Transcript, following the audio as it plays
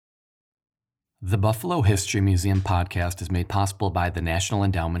The Buffalo History Museum podcast is made possible by the National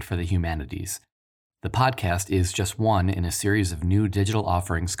Endowment for the Humanities. The podcast is just one in a series of new digital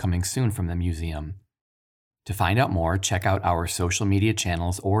offerings coming soon from the museum. To find out more, check out our social media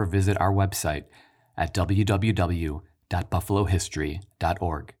channels or visit our website at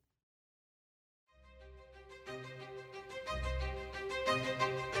www.buffalohistory.org.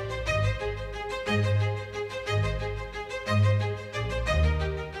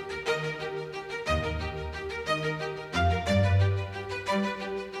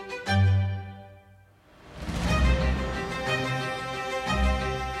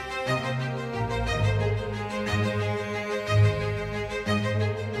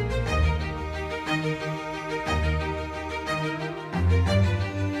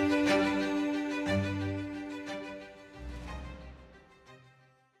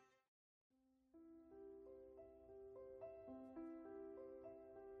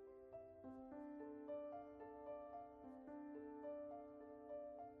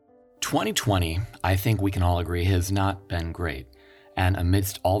 "2020, I think we can all agree, has not been great. And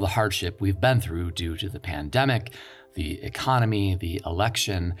amidst all the hardship we've been through due to the pandemic, the economy, the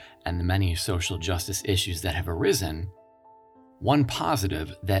election, and the many social justice issues that have arisen, one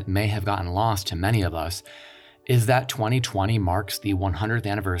positive that may have gotten lost to many of us is that 2020 marks the 100th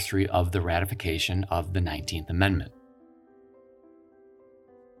anniversary of the ratification of the 19th Amendment.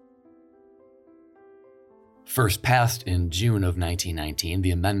 First passed in June of 1919,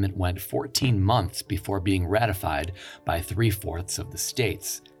 the amendment went 14 months before being ratified by 3/4 of the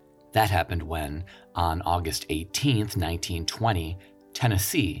states. That happened when, on August 18, 1920,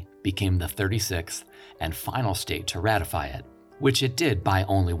 Tennessee became the 36th and final state to ratify it, which it did by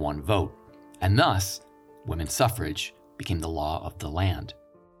only one vote, and thus, women's suffrage became the law of the land.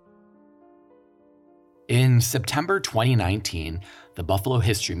 In September 2019, the Buffalo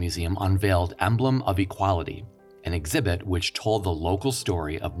History Museum unveiled Emblem of Equality, an exhibit which told the local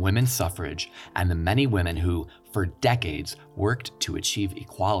story of women's suffrage and the many women who, for decades, worked to achieve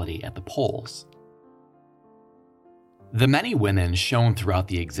equality at the polls. The many women shown throughout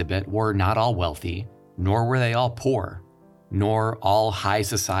the exhibit were not all wealthy, nor were they all poor, nor all high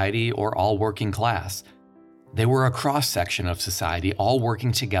society or all working class. They were a cross-section of society all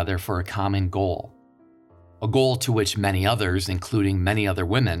working together for a common goal. A goal to which many others, including many other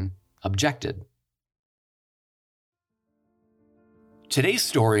women, objected. Today's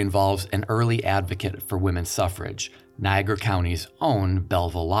story involves an early advocate for women's suffrage, Niagara County's own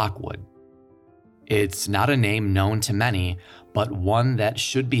Belva Lockwood. It's not a name known to many, but one that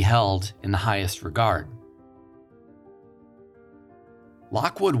should be held in the highest regard.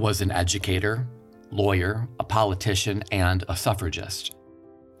 Lockwood was an educator, lawyer, a politician, and a suffragist.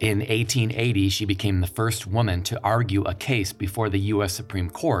 In 1880, she became the first woman to argue a case before the U.S. Supreme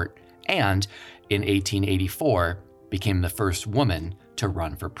Court, and in 1884, became the first woman to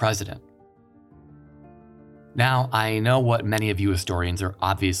run for president. Now, I know what many of you historians are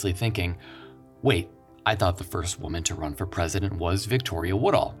obviously thinking. Wait, I thought the first woman to run for president was Victoria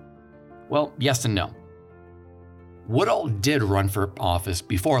Woodhull. Well, yes and no. Woodhull did run for office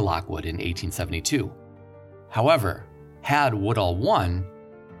before Lockwood in 1872. However, had Woodhull won,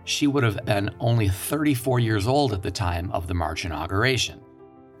 she would have been only 34 years old at the time of the March inauguration,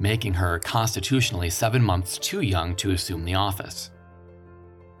 making her constitutionally 7 months too young to assume the office.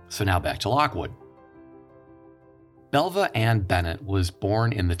 So now back to Lockwood. Belva Ann Bennett was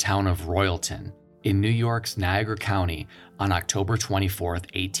born in the town of Royalton in New York's Niagara County on October 24,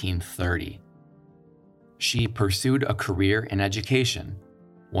 1830. She pursued a career in education,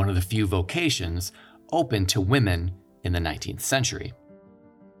 one of the few vocations open to women in the 19th century.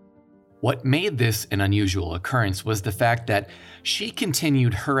 What made this an unusual occurrence was the fact that she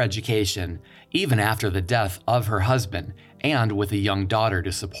continued her education even after the death of her husband and with a young daughter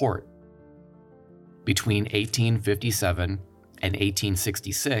to support. Between 1857 and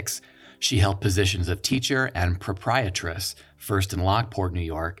 1866, she held positions of teacher and proprietress, first in Lockport, New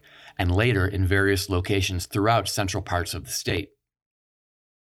York, and later in various locations throughout central parts of the state.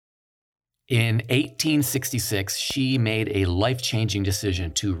 In 1866, she made a life-changing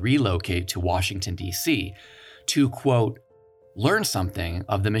decision to relocate to Washington, D.C. to, quote, learn something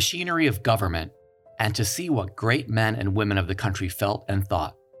of the machinery of government and to see what great men and women of the country felt and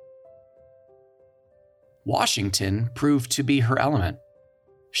thought. Washington proved to be her element.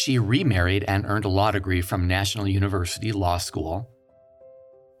 She remarried and earned a law degree from National University Law School.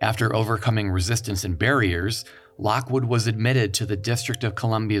 After overcoming resistance and barriers, Lockwood was admitted to the District of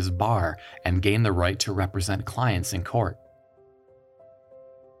Columbia's bar and gained the right to represent clients in court.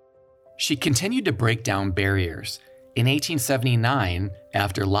 She continued to break down barriers, In 1879,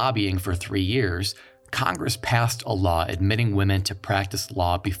 after lobbying for 3 years, Congress passed a law admitting women to practice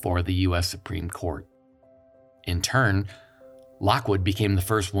law before the U.S. Supreme Court. In turn, Lockwood became the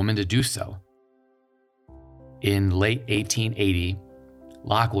first woman to do so. In late 1880,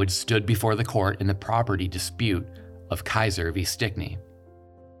 Lockwood stood before the court in the property dispute of Kaiser v. Stickney.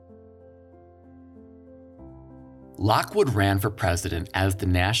 Lockwood ran for president as the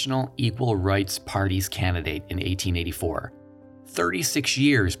National Equal Rights Party's candidate in 1884, 36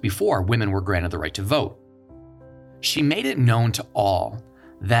 years before women were granted the right to vote. She made it known to all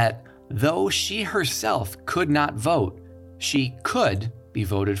that though she herself could not vote, she could be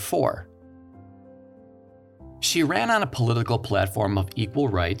voted for. She ran on a political platform of equal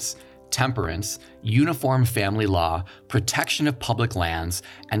rights, temperance, uniform family law, protection of public lands,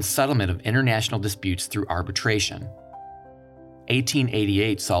 and settlement of international disputes through arbitration.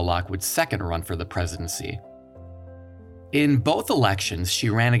 1888 saw Lockwood's second run for the presidency. In both elections, she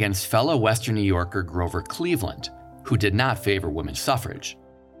ran against fellow Western New Yorker Grover Cleveland, who did not favor women's suffrage.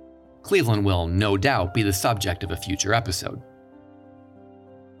 Cleveland will no doubt be the subject of a future episode.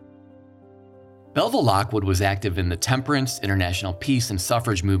 Belva Lockwood was active in the temperance, international peace, and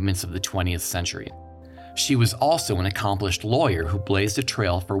suffrage movements of the 20th century. She was also an accomplished lawyer who blazed a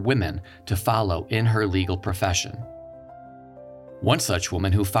trail for women to follow in her legal profession. One such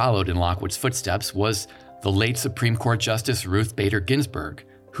woman who followed in Lockwood's footsteps was the late Supreme Court Justice Ruth Bader Ginsburg,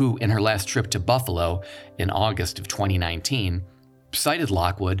 who, in her last trip to Buffalo in August of 2019, cited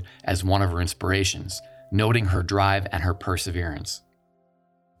Lockwood as one of her inspirations, noting her drive and her perseverance.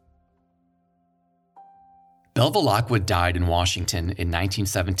 Belva Lockwood died in Washington in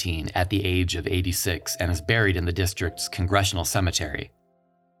 1917 at the age of 86 and is buried in the district's Congressional Cemetery.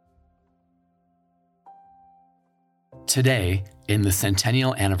 Today, in the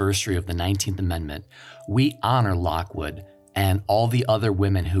centennial anniversary of the 19th Amendment, we honor Lockwood and all the other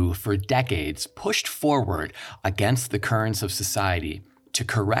women who, for decades, pushed forward against the currents of society to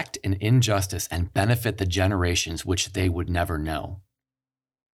correct an injustice and benefit the generations which they would never know.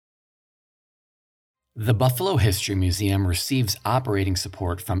 The Buffalo History Museum receives operating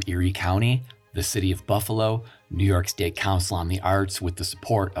support from Erie County, the City of Buffalo, New York State Council on the Arts with the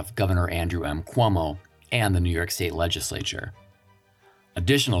support of Governor Andrew M. Cuomo, and the New York State Legislature.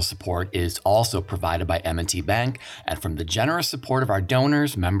 Additional support is also provided by M&T Bank and from the generous support of our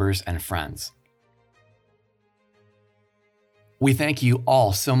donors, members, and friends. We thank you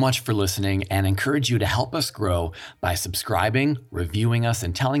all so much for listening and encourage you to help us grow by subscribing, reviewing us,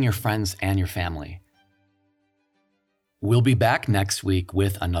 and telling your friends and your family. We'll be back next week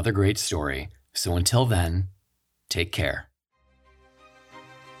with another great story. So until then, take care.